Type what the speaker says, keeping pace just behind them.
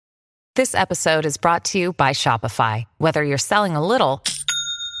This episode is brought to you by Shopify. Whether you're selling a little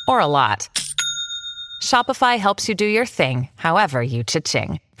or a lot, Shopify helps you do your thing, however you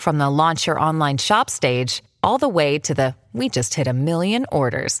cha-ching. From the launch your online shop stage, all the way to the we just hit 1 million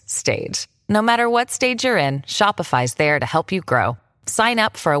orders stage. No matter what stage you're in, Shopify's there to help you grow. Sign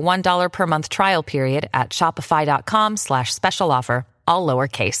up for a $1 per month trial period at shopify.com/special offer, all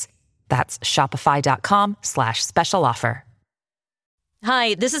lowercase. That's shopify.com/special offer.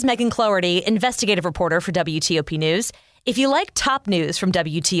 Hi, this is Megan Cloherty, investigative reporter for WTOP News. If you like top news from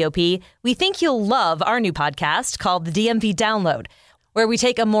WTOP, we think you'll love our new podcast called The DMV Download, where we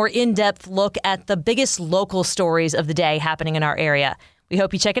take a more in-depth look at the biggest local stories of the day happening in our area. We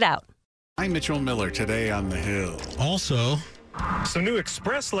hope you check it out. I'm Mitchell Miller, today on The Hill. Also, some new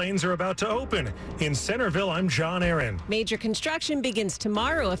express lanes are about to open. In Centerville, I'm John Aaron. Major construction begins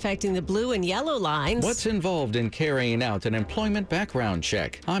tomorrow, affecting the blue and yellow lines. What's involved in carrying out an employment background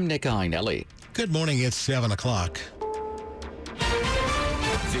check? I'm Nick Einelli. Good morning. It's 7 o'clock.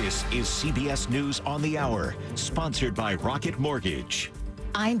 This is CBS News on the Hour, sponsored by Rocket Mortgage.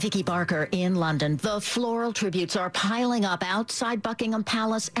 I'm Vicky Barker in London. The floral tributes are piling up outside Buckingham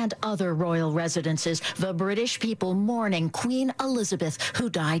Palace and other royal residences. The British people mourning Queen Elizabeth, who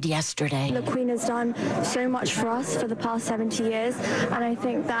died yesterday. The Queen has done so much for us for the past 70 years, and I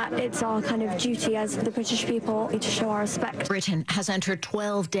think that it's our kind of duty as the British people to show our respect. Britain has entered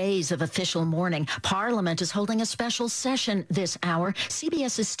 12 days of official mourning. Parliament is holding a special session this hour.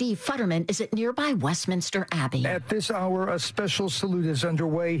 CBS's Steve Futterman is at nearby Westminster Abbey. At this hour, a special salute is underway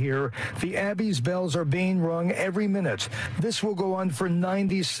here. The Abbey's bells are being rung every minute. This will go on for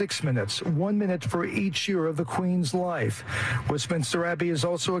 96 minutes, 1 minute for each year of the Queen's life. Westminster Abbey is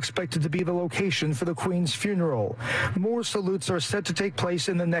also expected to be the location for the Queen's funeral. More salutes are set to take place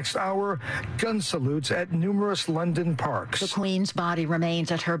in the next hour. Gun salutes at numerous London parks. The Queen's body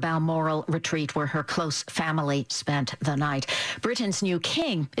remains at her Balmoral retreat, where her close family spent the night. Britain's new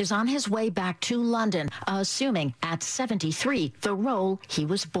king is on his way back to London, assuming at 73 the role he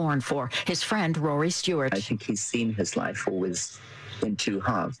was born for. His friend Rory Stewart. I think he's seen his life always in two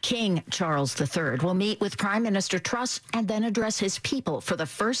halves. King Charles III will meet with Prime Minister Truss and then address his people for the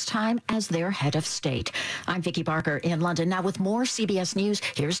first time as their head of state. I'm Vicky Barker in London. Now with more CBS News,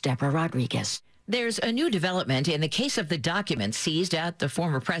 here's Deborah Rodriguez. There's a new development in the case of the documents seized at the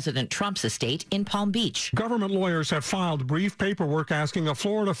former President Trump's estate in Palm Beach. Government lawyers have filed brief paperwork asking a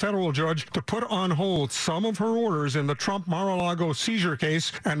Florida federal judge to put on hold some of her orders in the Trump Mar-a-Lago seizure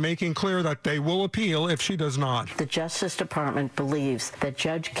case and making clear that they will appeal if she does not. The Justice Department believes that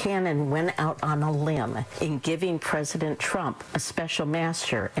Judge Cannon went out on a limb in giving President Trump a special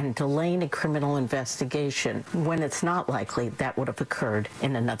master and delaying a criminal investigation when it's not likely that would have occurred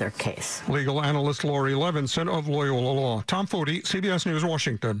in another case. Legal analyst Lori Levinson of Loyola Law. Tom Foti, CBS News,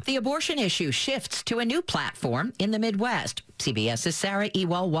 Washington. The abortion issue shifts to a new platform in the Midwest. CBS's Sarah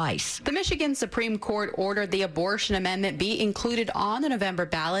Ewell-Weiss. The Michigan Supreme Court ordered the abortion amendment be included on the November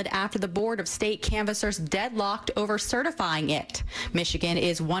ballot after the Board of State Canvassers deadlocked over certifying it. Michigan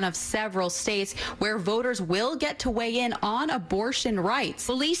is one of several states where voters will get to weigh in on abortion rights.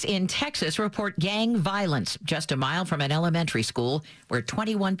 Police in Texas report gang violence just a mile from an elementary school where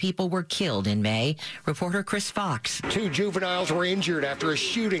 21 people were killed in May. Reporter Chris Fox. 2 juveniles were injured after a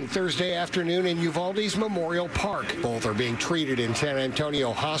shooting Thursday afternoon in Uvalde's Memorial Park. Both are being treated in San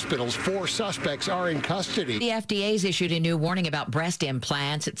Antonio hospitals. 4 suspects are in custody. The FDA's issued a new warning about breast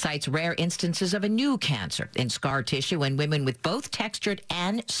implants. It cites rare instances of a new cancer in scar tissue in women with both textured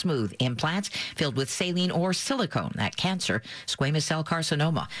and smooth implants filled with saline or silicone. That cancer, squamous cell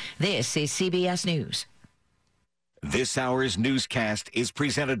carcinoma. This is CBS News. This hour's newscast is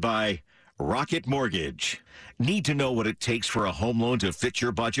presented by Rocket Mortgage. Need to know what it takes for a home loan to fit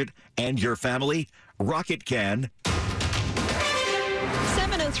your budget and your family? Rocket can.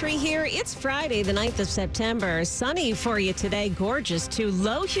 7:03 here. It's Friday, the 9th of September. Sunny for you today. Gorgeous too.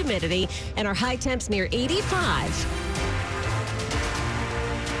 Low humidity and our high temps near 85.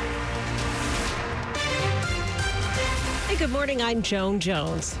 Hey, good morning. I'm Joan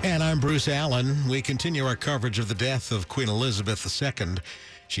Jones. And I'm Bruce Allen. We continue our coverage of the death of Queen Elizabeth II.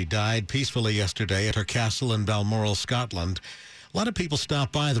 She died peacefully yesterday at her castle in Balmoral, Scotland. A lot of people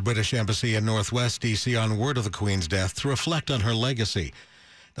stopped by the British Embassy in Northwest D.C. on word of the Queen's death to reflect on her legacy.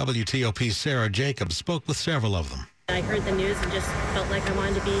 WTOP's Sarah Jacobs spoke with several of them. I heard the news and just felt like I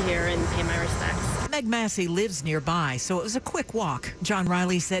wanted to be here and pay my respects. Meg Massey lives nearby, so it was a quick walk. John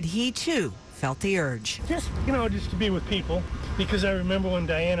Riley said he, too, felt the urge. Just to be with people, because I remember when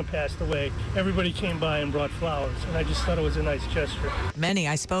Diana passed away, everybody came by and brought flowers, and I just thought it was a nice gesture. Many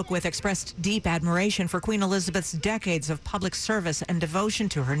I spoke with expressed deep admiration for Queen Elizabeth's decades of public service and devotion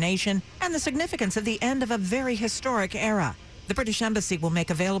to her nation and the significance of the end of a very historic era. The British Embassy will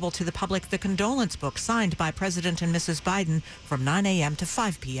make available to the public the condolence book signed by President and Mrs. Biden from 9 a.m. to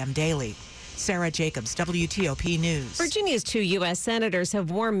 5 p.m. daily. Sarah Jacobs, WTOP News. Virginia's 2 U.S. senators have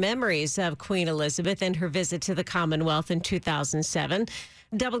warm memories of Queen Elizabeth and her visit to the Commonwealth in 2007.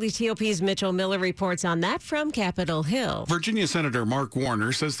 WTOP's Mitchell Miller reports on that from Capitol Hill. Virginia Senator Mark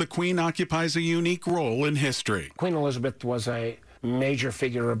Warner says the Queen occupies a unique role in history. Queen Elizabeth was a major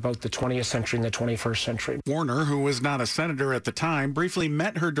figure of both the 20th century and the 21st century. Warner, who was not a senator at the time, briefly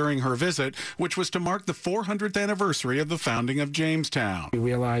met her during her visit, which was to mark the 400th anniversary of the founding of Jamestown. We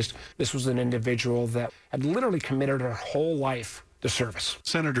realized this was an individual that had literally committed her whole life to service.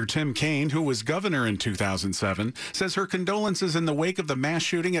 Senator Tim Kaine, who was governor in 2007, says her condolences in the wake of the mass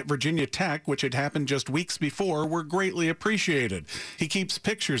shooting at Virginia Tech, which had happened just weeks before, were greatly appreciated. He keeps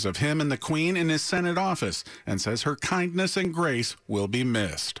pictures of him and the Queen in his Senate office and says her kindness and grace will be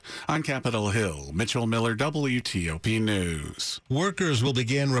missed. On Capitol Hill, Mitchell Miller, WTOP News. Workers will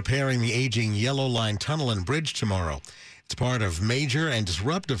begin repairing the aging Yellow Line tunnel and bridge tomorrow. It's part of major and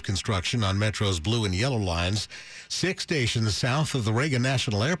disruptive construction on Metro's blue and yellow lines. 6 stations south of the Reagan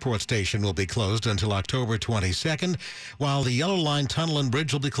National Airport Station will be closed until October 22nd, while the Yellow Line tunnel and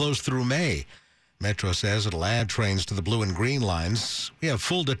bridge will be closed through May. Metro says it'll add trains to the blue and green lines. We have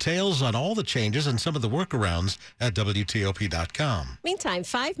full details on all the changes and some of the workarounds at WTOP.com. Meantime,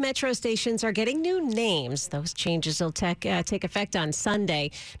 5 Metro stations are getting new names. Those changes will take effect on Sunday.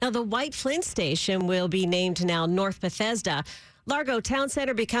 Now, the White Flint station will be named now North Bethesda. Largo Town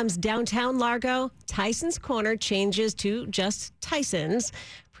Center becomes Downtown Largo. Tyson's Corner changes to just Tyson's.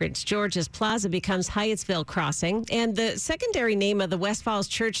 Prince George's Plaza becomes Hyattsville Crossing, and the secondary name of the West Falls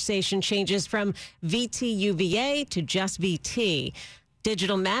Church Station changes from VTUVA to just VT.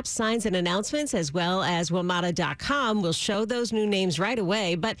 Digital maps, signs, and announcements, as well as WMATA.com, will show those new names right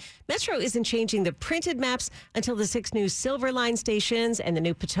away, but Metro isn't changing the printed maps until the 6 new Silver Line stations and the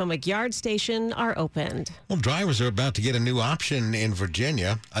new Potomac Yard station are opened. Well, drivers are about to get a new option in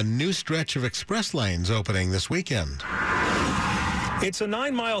Virginia, a new stretch of express lanes opening this weekend. It's a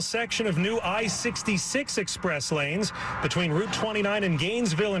 9-mile section of new I-66 express lanes between Route 29 in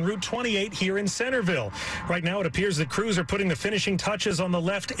Gainesville and Route 28 here in Centerville. Right now, it appears that crews are putting the finishing touches on the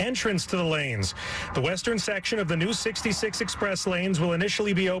left entrance to the lanes. The western section of the new 66 express lanes will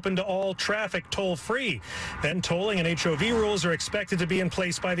initially be open to all traffic toll-free. Then tolling and HOV rules are expected to be in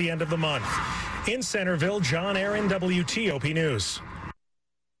place by the end of the month. In Centerville, John Aaron, WTOP News.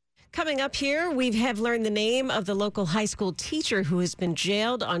 Coming up here, we have learned the name of the local high school teacher who has been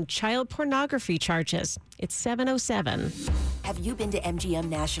jailed on child pornography charges. It's 7:07. Have you been to MGM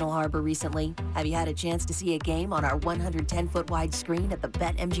National Harbor recently? Have you had a chance to see a game on our 110-foot wide screen at the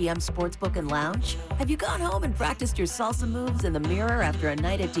BetMGM Sportsbook and Lounge? Have you gone home and practiced your salsa moves in the mirror after a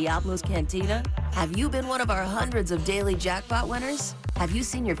night at Diablo's Cantina? Have you been one of our hundreds of daily jackpot winners? Have you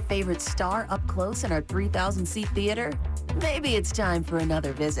seen your favorite star up close in our 3,000-seat theater? Maybe it's time for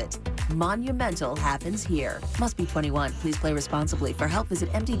another visit. Monumental happens here. Must be 21. Please play responsibly. For help,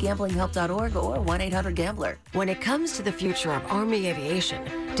 visit mdgamblinghelp.org or 1-800-GAMBLER. When it comes to the future of Army aviation,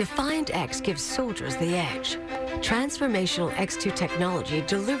 Defiant X gives soldiers the edge. Transformational X2 technology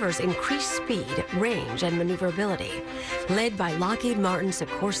delivers increased speed, range, and maneuverability. Led by Lockheed Martin,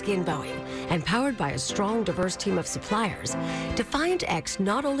 Sikorsky, and Boeing, and powered by a strong, diverse team of suppliers, Defiant X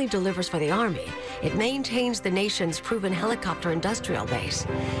not only delivers for the Army, it maintains the nation's proven helicopter industrial base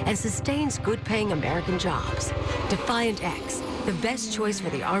and sustains good-paying American jobs. Defiant X, the best choice for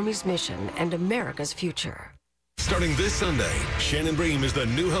the Army's mission and America's future. Starting this Sunday, Shannon Bream is the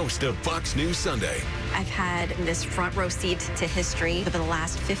new host of Fox News Sunday. I've had this front row seat to history for the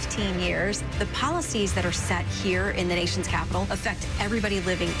last 15 years. The policies that are set here in the nation's capital affect everybody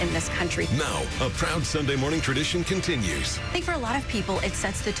living in this country. Now, a proud Sunday morning tradition continues. I think for a lot of people, it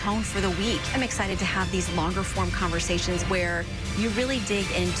sets the tone for the week. I'm excited to have these longer form conversations where you really dig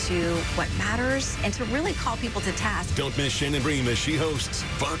into what matters and to really call people to task. Don't miss Shannon Bream as she hosts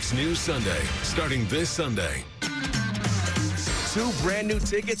Fox News Sunday, starting this Sunday. 2 brand new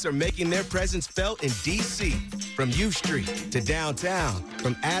tickets are making their presence felt in D.C. From U Street to downtown,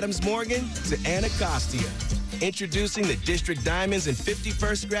 from Adams Morgan to Anacostia. Introducing the District Diamonds and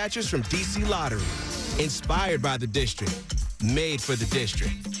 51st Scratchers from D.C. Lottery. Inspired by the district, made for the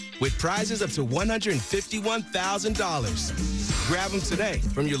district. With prizes up to $151,000. Grab them today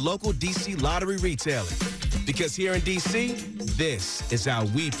from your local D.C. Lottery retailer. Because here in D.C., this is how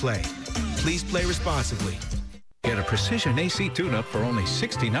we play. Please play responsibly. Get a precision AC tune-up for only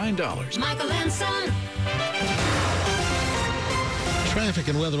 $69. Michael and Son. Traffic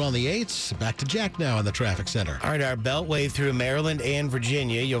and weather on the 8s. Back to Jack now in the traffic center. All right, our beltway through Maryland and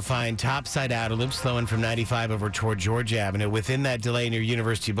Virginia, you'll find topside outer loop slowing from 95 over toward George Avenue. Within that delay near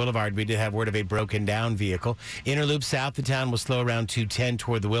University Boulevard, we did have word of a broken down vehicle. Inner loop south of town will slow around 210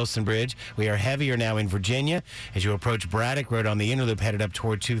 toward the Wilson Bridge. We are heavier now in Virginia. As you approach Braddock Road on the inner loop, headed up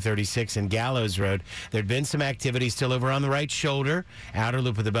toward 236 and Gallows Road. There'd been some activity still over on the right shoulder. Outer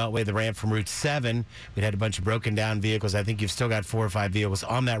loop of the beltway, the ramp from Route 7. We'd had a bunch of broken down vehicles. I think you've still got 4 or 5 vehicles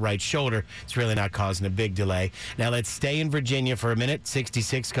on that right shoulder. It's really not causing a big delay. Now let's stay in Virginia for a minute.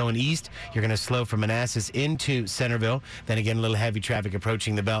 66 going east. You're going to slow from Manassas into Centerville. Then again, a little heavy traffic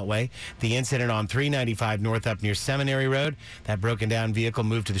approaching the Beltway. The incident on 395 north up near Seminary Road. That broken down vehicle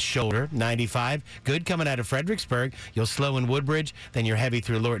moved to the shoulder. 95, good coming out of Fredericksburg. You'll slow in Woodbridge. Then you're heavy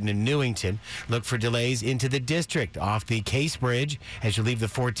through Lorton and Newington. Look for delays into the district off the Case Bridge as you leave the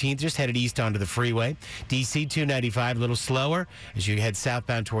 14th, just headed east onto the freeway. DC 295, a little slower as you head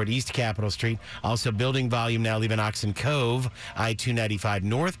southbound toward East Capitol Street. Also building volume now leaving Oxon Cove. I-295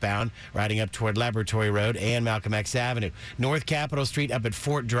 northbound, riding up toward Laboratory Road and Malcolm X Avenue. North Capitol Street up at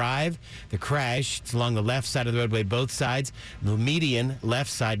Fort Drive. The crash, it's along the left side of the roadway, both sides. The median left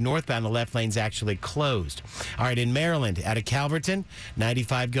side, northbound, the left lane's actually closed. All right, in Maryland, out of Calverton,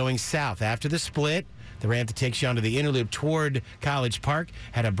 95 going south. After the split, the ramp that takes you onto the inner loop toward College Park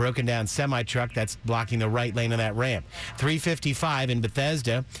had a broken down semi-truck that's blocking the right lane of that ramp. 355 in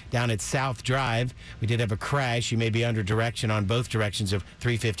Bethesda down at South Drive. We did have a crash. You may be under direction on both directions of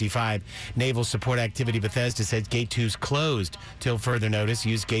 355. Naval Support Activity Bethesda says Gate 2's closed till further notice.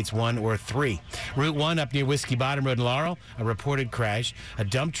 Use Gates 1 or 3. Route 1 up near Whiskey Bottom Road in Laurel, a reported crash. A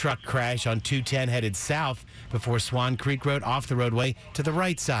dump truck crash on 210 headed south before Swan Creek Road off the roadway to the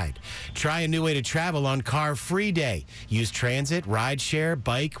right side. Try a new way to travel on Car Free Day. Use transit, rideshare,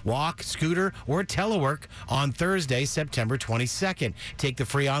 bike, walk, scooter, or telework on Thursday, September 22nd. Take the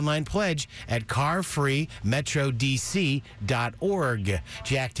free online pledge at carfreemetrodc.org.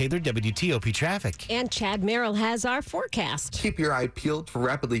 Jack Taylor, WTOP Traffic. And Chad Merrill has our forecast. Keep your eye peeled for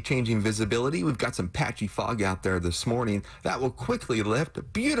rapidly changing visibility. We've got some patchy fog out there this morning. That will quickly lift.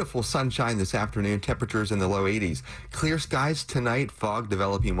 Beautiful sunshine this afternoon. Temperatures in the low 80s. Clear skies tonight. Fog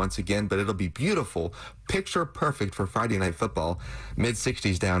developing once again, but it'll be beautiful. Picture perfect for Friday night football.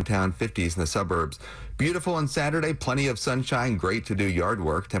 Mid-60s downtown, 50s in the suburbs. Beautiful on Saturday, plenty of sunshine, great to do yard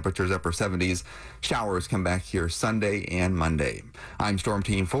work. Temperatures upper 70s. Showers come back here Sunday and Monday. I'm Storm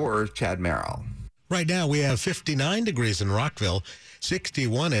Team 4's Chad Merrill. Right now we have 59 degrees in Rockville,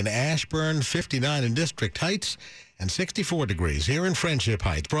 61 in Ashburn, 59 in District Heights, and 64 degrees here in Friendship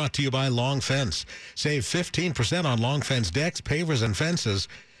Heights. Brought to you by Long Fence. Save 15% on Long Fence decks, pavers, and fences.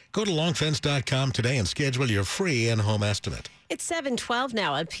 Go to longfence.com today and schedule your free in-home estimate. It's 7:12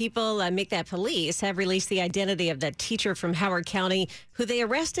 now, and people Make That Police have released the identity of the teacher from Howard County who they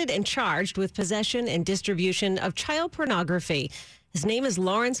arrested and charged with possession and distribution of child pornography. His name is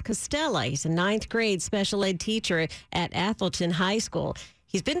Lawrence Costella. He's a 9th grade special ed teacher at Atholton High School.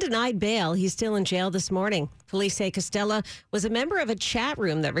 He's been denied bail. He's still in jail this morning. Police say Costella was a member of a chat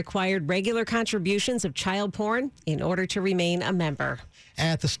room that required regular contributions of child porn in order to remain a member.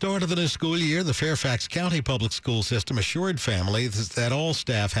 At the start of the new school year, the Fairfax County Public School System assured families that all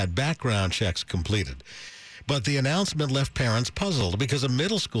staff had background checks completed. But the announcement left parents puzzled because a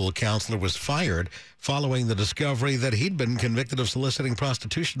middle school counselor was fired following the discovery that he'd been convicted of soliciting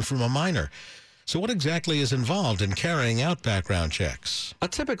prostitution from a minor. So what exactly is involved in carrying out background checks? A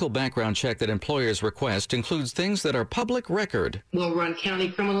typical background check that employers request includes things that are public record. We'll run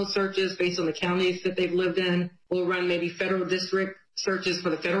county criminal searches based on the counties that they've lived in. We'll run maybe federal district searches for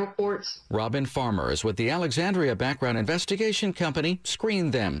the federal courts. Robin Farmer is with the Alexandria Background Investigation Company.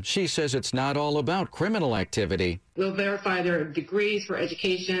 Screened them. She says it's not all about criminal activity. We'll verify their degrees for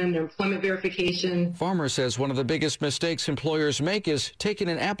education, their employment verification. Farmer says one of the biggest mistakes employers make is taking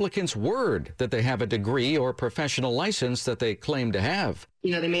an applicant's word that they have a degree or professional license that they claim to have.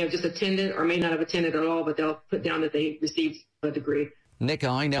 You know, they may have just attended or may not have attended at all, but they'll put down that they received a degree. Nick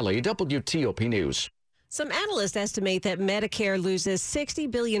Einelli, WTOP News. Some analysts estimate that Medicare loses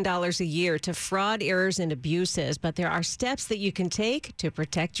 $60 billion a year to fraud, errors, and abuses, but there are steps that you can take to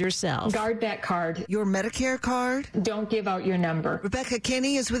protect yourself. Guard that card. Your Medicare card? Don't give out your number. Rebecca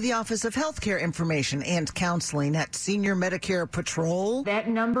Kinney is with the Office of Healthcare Information and Counseling at Senior Medicare Patrol. That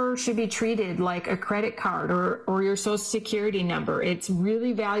number should be treated like a credit card or your Social Security number. It's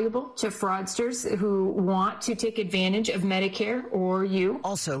really valuable to fraudsters who want to take advantage of Medicare or you.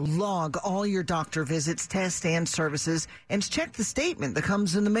 Also, log all your doctor visits benefits, tests, and services, and check the statement that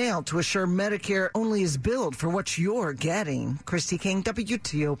comes in the mail to assure Medicare only is billed for what you're getting. Christy King,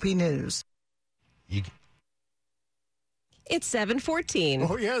 WTOP News. It's 7:14.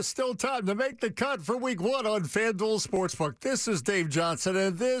 Oh, yeah, still time to make the cut for Week 1 on FanDuel Sportsbook. This is Dave Johnson,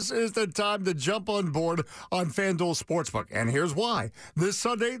 and this is the time to jump on board on FanDuel Sportsbook. And here's why. This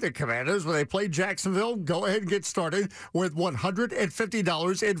Sunday, the Commanders, when they play Jacksonville, go ahead and get started with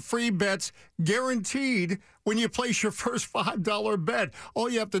 $150 in free bets guaranteed when you place your first $5 bet. All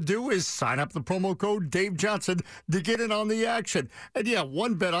you have to do is sign up the promo code Dave Johnson to get in on the action. And yeah,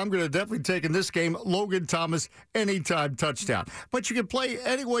 one bet I'm going to definitely take in this game, Logan Thomas, anytime touchdown. But you can play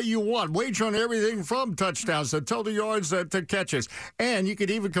any way you want. Wager on everything from touchdowns to total yards to catches. And you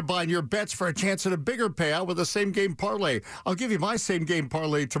can even combine your bets for a chance at a bigger payout with a same-game parlay. I'll give you my same-game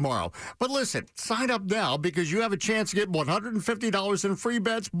parlay tomorrow. But listen, sign up now because you have a chance to get $150 in free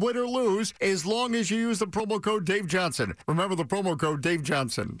bets, win or lose, as long as you use the promo code Dave Johnson. Remember the promo code Dave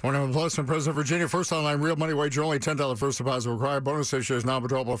Johnson. 21 plus in President Virginia. First online real money wager. Only $10 first deposit required. Bonus issues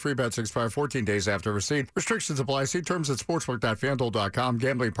non-withdrawable free bets expire 14 days after receipt. Restrictions apply. See terms at sportsbook.fanduel.com.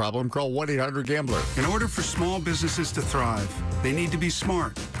 Gambling problem? Call 1-800-GAMBLER. In order for small businesses to thrive, they need to be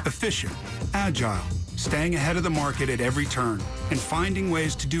smart, efficient, agile, staying ahead of the market at every turn, and finding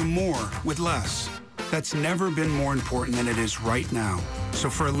ways to do more with less. That's never been more important than it is right now. So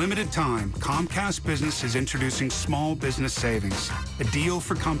for a limited time, Comcast Business is introducing Small Business Savings, a deal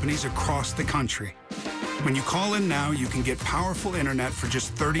for companies across the country. When you call in now, you can get powerful internet for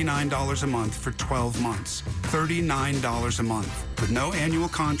just $39 a month for 12 months. $39 a month with no annual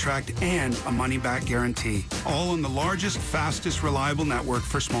contract and a money-back guarantee. All on the largest, fastest, reliable network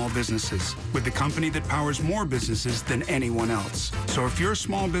for small businesses with the company that powers more businesses than anyone else. So if you're a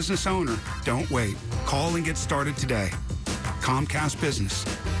small business owner, don't wait. Call and get started today. Comcast Business,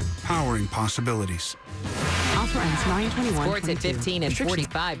 powering possibilities. Offer ends 9/21. Sports at 15 and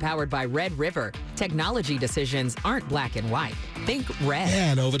 45, powered by Red River. Technology decisions aren't black and white. Think red.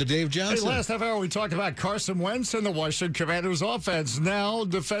 And over to Dave Johnson. Hey, last half hour we talked about Carson Wentz and the Washington Commanders offense. Now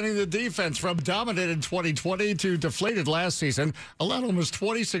defending the defense from dominant in 2020 to deflated last season. Allowed almost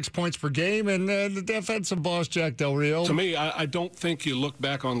 26 points per game. And the defensive boss, Jack Del Rio. To me, I don't think you look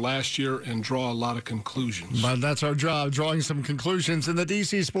back on last year and draw a lot of conclusions. But that's our job, drawing some conclusions. In the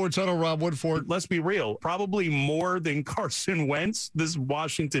DC Sports Huddle, Rob Woodford. Let's be real. Probably more than Carson Wentz, this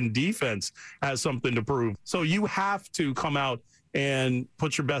Washington defense has something to prove. So you have to come out and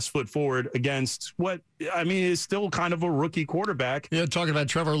put your best foot forward against what, I mean, is still kind of a rookie quarterback. Yeah, talking about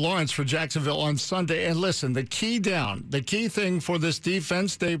Trevor Lawrence for Jacksonville on Sunday. And listen, the key thing for this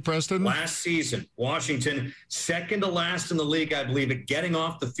defense, Dave Preston. Last season, Washington, second to last in the league, I believe, at getting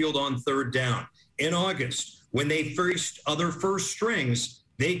off the field on third down. In August, when they faced other first strings,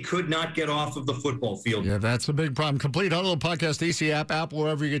 they could not get off of the football field. Yeah, that's a big problem. Complete Huddle Podcast, DC app, Apple,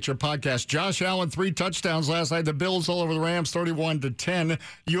 wherever you get your podcast. Josh Allen, 3 touchdowns last night. The Bills all over the Rams, 31-10.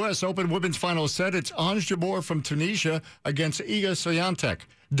 U.S. Open women's final set. It's Ons Jabeur from Tunisia against Iga Swiatek.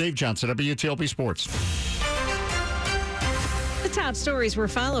 Dave Johnson, WTOP Sports. The top stories we're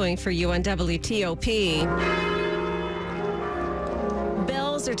following for you on WTOP.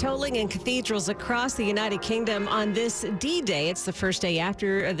 Bells are tolling in cathedrals across the United Kingdom on this D-Day. It's the first day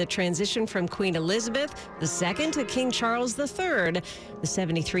after the transition from Queen Elizabeth II to King Charles III. The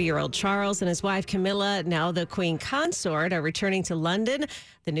 73-year-old Charles and his wife Camilla, now the Queen Consort, are returning to London.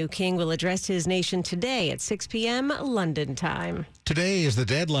 The new king will address his nation today at 6 p.m. London time. Today is the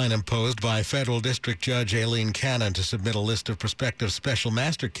deadline imposed by Federal District Judge Aileen Cannon to submit a list of prospective special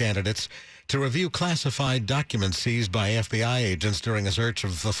master candidates to review classified documents seized by FBI agents during a search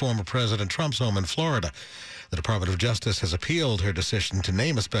of the former President Trump's home in Florida. The Department of Justice has appealed her decision to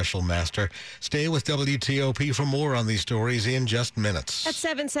name a special master. Stay with WTOP for more on these stories in just minutes. At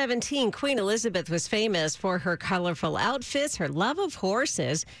 7:17, Queen Elizabeth was famous for her colorful outfits, her love of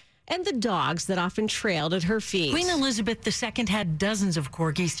horses, and the dogs that often trailed at her feet. Queen Elizabeth II had dozens of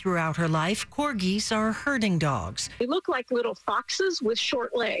corgis throughout her life. Corgis are herding dogs. They look like little foxes with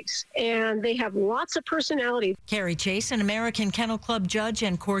short legs, and they have lots of personality. Carrie Chase, an American Kennel Club judge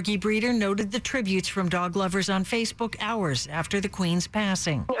and corgi breeder, noted the tributes from dog lovers on Facebook hours after the Queen's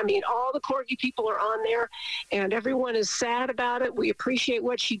passing. I mean, all the corgi people are on there, and everyone is sad about it. We appreciate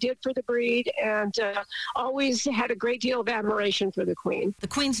what she did for the breed, and always had a great deal of admiration for the Queen. The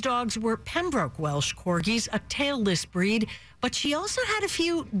Queen's dogs were Pembroke Welsh Corgis, a tailless breed, but she also had a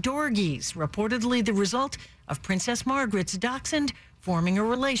few Dorgies, reportedly the result of Princess Margaret's dachshund forming a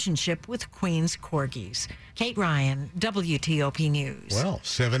relationship with Queen's Corgis. Kate Ryan, WTOP News. Well,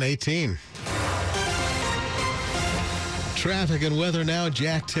 7:18. Traffic and weather now.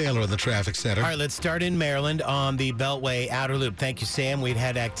 Jack Taylor in the traffic center. All right, let's start in Maryland on the Beltway Outer Loop. Thank you, Sam. We'd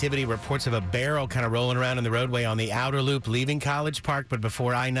had activity, reports of a barrel kind of rolling around in the roadway on the Outer Loop leaving College Park, but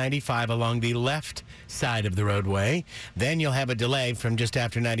before I-95 along the left side of the roadway. Then you'll have a delay from just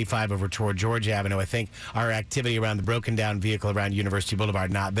after 95 over toward George Avenue. I think our activity around the broken down vehicle around University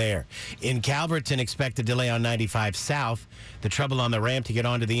Boulevard, not there. In Calverton, expect a delay on 95 South. The trouble on the ramp to get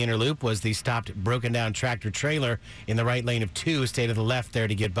onto the inner loop was the stopped broken down tractor trailer in the right lane of 2. Stay to the left there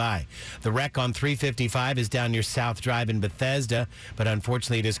to get by. The wreck on 355 is down near South Drive in Bethesda, but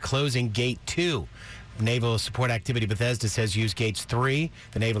unfortunately it is closing gate 2. Naval Support Activity Bethesda says use gates 3,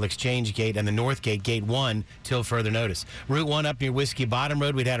 the Naval Exchange Gate, and the North Gate, gate 1, till further notice. Route 1 up near Whiskey Bottom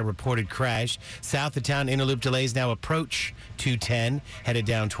Road, we'd had a reported crash. South of town, inner loop delays now approach 210, headed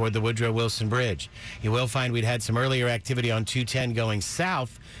down toward the Woodrow Wilson Bridge. You will find we'd had some earlier activity on 210 going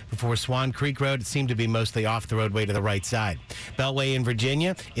south before Swan Creek Road. It seemed to be mostly off the roadway to the right side. Beltway in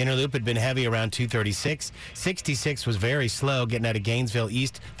Virginia, inner loop had been heavy around 236. 66 was very slow, getting out of Gainesville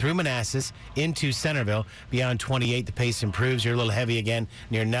east through Manassas into Centerville. Beyond 28, the pace improves. You're a little heavy again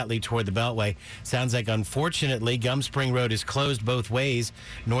near Nutley toward the Beltway. Sounds like, unfortunately, Gum Spring Road is closed both ways.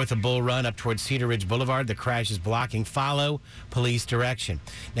 North of Bull Run up towards Cedar Ridge Boulevard, the crash is blocking. Follow police direction.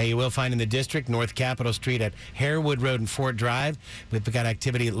 Now, you will find in the district, North Capitol Street at Harewood Road and Fort Drive. We've got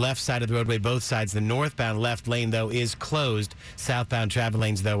activity left side of the roadway, both sides. The northbound left lane, though, is closed. Southbound travel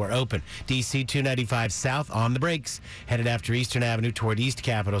lanes, though, are open. DC 295 south on the brakes, headed after Eastern Avenue toward East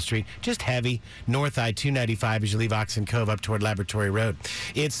Capitol Street. Just heavy. North I-295 as you leave Oxon Cove up toward Laboratory Road.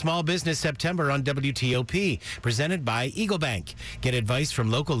 It's Small Business September on WTOP, presented by Eagle Bank. Get advice from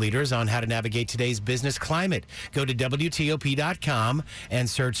local leaders on how to navigate today's business climate. Go to WTOP.com and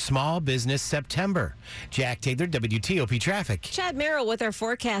search Small Business September. Jack Taylor, WTOP Traffic. Chad Merrill with our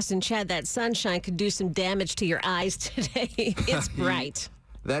forecast. And Chad, that sunshine could do some damage to your eyes today. It's bright.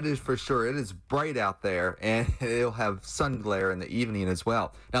 That is for sure. It is bright out there, and it'll have sun glare in the evening as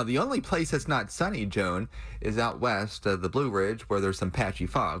well. Now, the only place that's not sunny, Joan, is out west of the Blue Ridge, where there's some patchy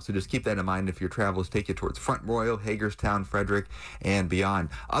fog. So just keep that in mind if your travels take you towards Front Royal, Hagerstown, Frederick, and beyond.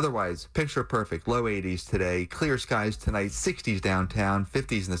 Otherwise, picture perfect. Low 80s today, clear skies tonight, 60s downtown,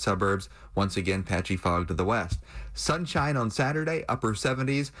 50s in the suburbs. Once again, patchy fog to the west. Sunshine on Saturday, upper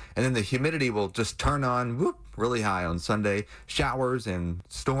 70s, and then the humidity will just turn on, whoop, really high on Sunday. Showers and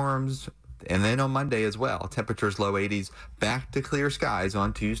storms, and then on Monday as well. Temperatures low 80s, back to clear skies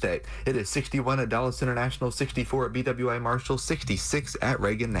on Tuesday. It is 61 at Dulles International, 64 at BWI Marshall, 66 at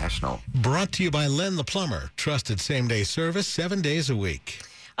Reagan National. Brought to you by Len the Plumber. Trusted same-day service 7 days a week.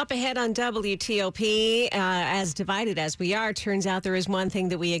 Up ahead on WTOP, as divided as we are, turns out there is one thing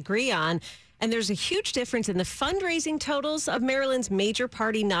that we agree on, and there's a huge difference in the fundraising totals of Maryland's major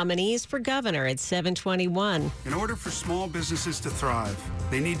party nominees for governor at 721. In order for small businesses to thrive,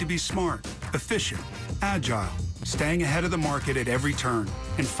 they need to be smart, efficient, agile, staying ahead of the market at every turn,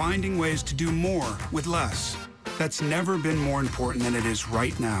 and finding ways to do more with less. That's never been more important than it is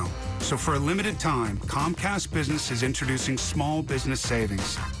right now. So for a limited time, Comcast Business is introducing Small Business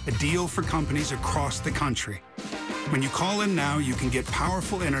Savings, a deal for companies across the country. When you call in now, you can get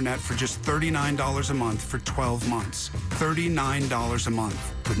powerful internet for just $39 a month for 12 months. $39 a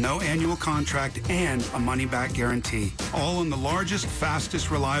month with no annual contract and a money-back guarantee. All on the largest,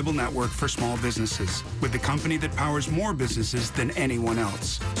 fastest, reliable network for small businesses with the company that powers more businesses than anyone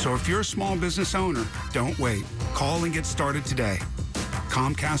else. So if you're a small business owner, don't wait. Call and get started today.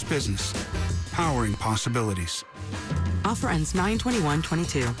 Comcast Business, powering possibilities. Offer ends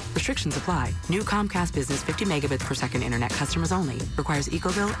 9/21/22. Restrictions apply. New Comcast Business 50 megabits per second internet customers only. Requires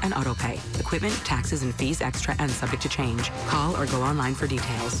EcoBill and AutoPay. Equipment, taxes, and fees extra and subject to change. Call or go online for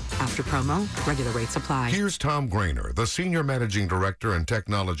details. After promo, regular rates apply. Here's Tom Grainer, the Senior Managing Director and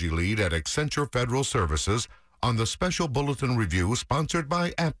Technology Lead at Accenture Federal Services, on the special bulletin review sponsored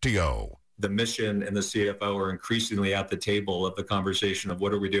by Aptio. The mission and the CFO are increasingly at the table of the conversation of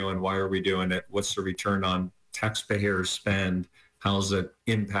what are we doing, why are we doing it, what's the return on taxpayers spend, how does it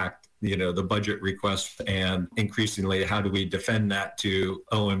impact the budget request, and increasingly how do we defend that to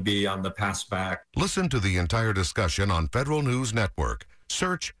OMB on the pass back. Listen to the entire discussion on Federal News Network.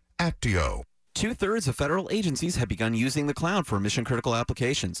 Search Aptio. 2/3 of federal agencies have begun using the cloud for mission-critical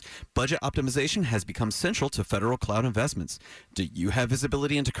applications. Budget optimization has become central to federal cloud investments. Do you have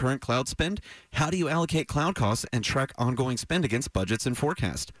visibility into current cloud spend? How do you allocate cloud costs and track ongoing spend against budgets and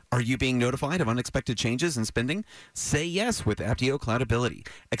forecast? Are you being notified of unexpected changes in spending? Say yes with Aptio Cloudability.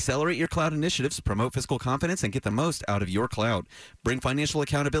 Accelerate your cloud initiatives, promote fiscal confidence, and get the most out of your cloud. Bring financial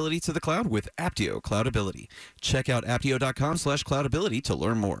accountability to the cloud with Aptio Cloudability. Check out aptio.com/cloudability to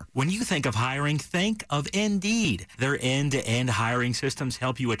learn more. When you think of hiring hiring, think of Indeed. Their end-to-end hiring systems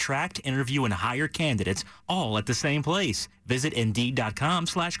help you attract, interview, and hire candidates all at the same place. Visit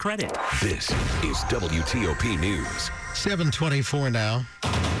Indeed.com/credit. This is WTOP News. 7:24 now.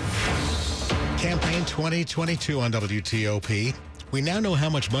 Campaign 2022 on WTOP. We now know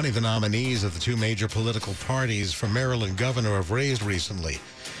how much money the nominees of the two major political parties for Maryland governor have raised recently.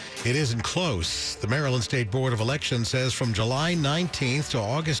 It isn't close. The Maryland State Board of Elections says from July 19th to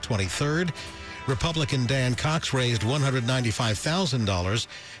August 23rd, Republican Dan Cox raised $195,000.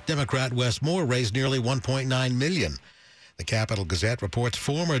 Democrat Wes Moore raised nearly $1.9 million. The Capital Gazette reports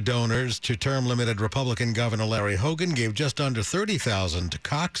former donors to term-limited Republican Governor Larry Hogan gave just under $30,000 to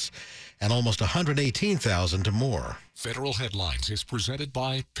Cox and almost $118,000 to Moore. Federal Headlines is presented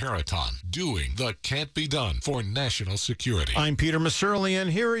by Peraton, doing the can't be done for national security. I'm Peter Masurli,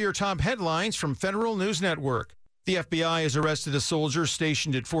 and here are your top headlines from Federal News Network. The FBI has arrested a soldier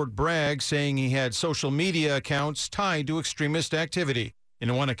stationed at Fort Bragg, saying he had social media accounts tied to extremist activity.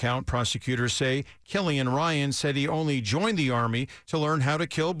 In one account, prosecutors say Killian Ryan said he only joined the Army to learn how to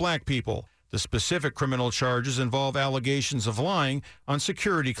kill black people. The specific criminal charges involve allegations of lying on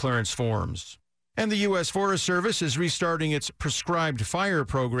security clearance forms. And the U.S. Forest Service is restarting its prescribed fire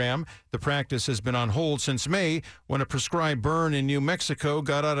program. The practice has been on hold since May, when a prescribed burn in New Mexico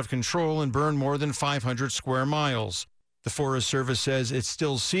got out of control and burned more than 500 square miles. The Forest Service says it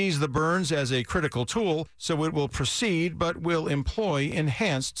still sees the burns as a critical tool, so it will proceed but will employ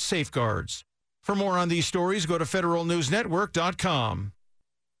enhanced safeguards. For more on these stories, go to federalnewsnetwork.com.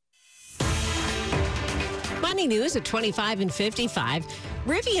 Money news at 25 and 55.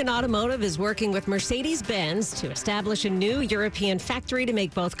 Rivian Automotive is working with Mercedes-Benz to establish a new European factory to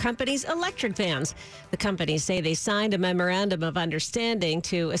make both companies' electric vans. The companies say they signed a memorandum of understanding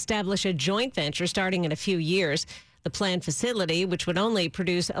to establish a joint venture starting in a few years. The planned facility, which would only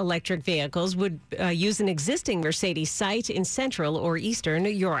produce electric vehicles, would use an existing Mercedes site in Central or Eastern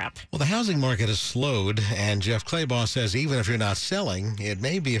Europe. Well, the housing market has slowed, and Jeff Claybaugh says even if you're not selling, it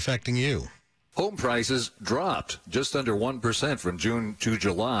may be affecting you. Home prices dropped just under 1% from June to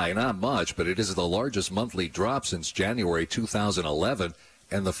July. Not much, but it is the largest monthly drop since January 2011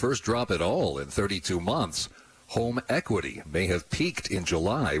 and the first drop at all in 32 months. Home equity may have peaked in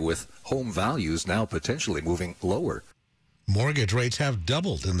July, with home values now potentially moving lower. Mortgage rates have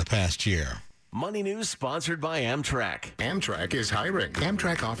doubled in the past year. Money News sponsored by Amtrak. Amtrak is hiring.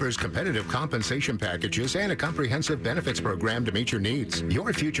 Amtrak offers competitive compensation packages and a comprehensive benefits program to meet your needs.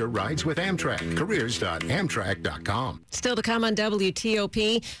 Your future rides with Amtrak. Careers.amtrak.com. Still to come on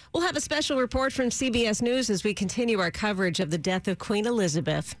WTOP, we'll have a special report from CBS News as we continue our coverage of the death of Queen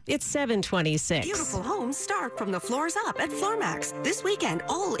Elizabeth. It's 7:26. Beautiful homes start from the floors up at Floormax. This weekend,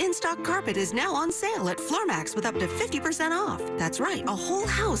 all in-stock carpet is now on sale at Floormax with up to 50% off. That's right, a whole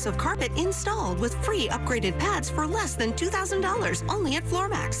house of carpet installed with free upgraded pads for less than $2,000 only at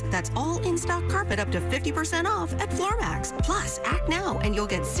Floormax. That's all in-stock carpet up to 50% off at Floormax. Plus, act now and you'll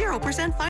get 0% financing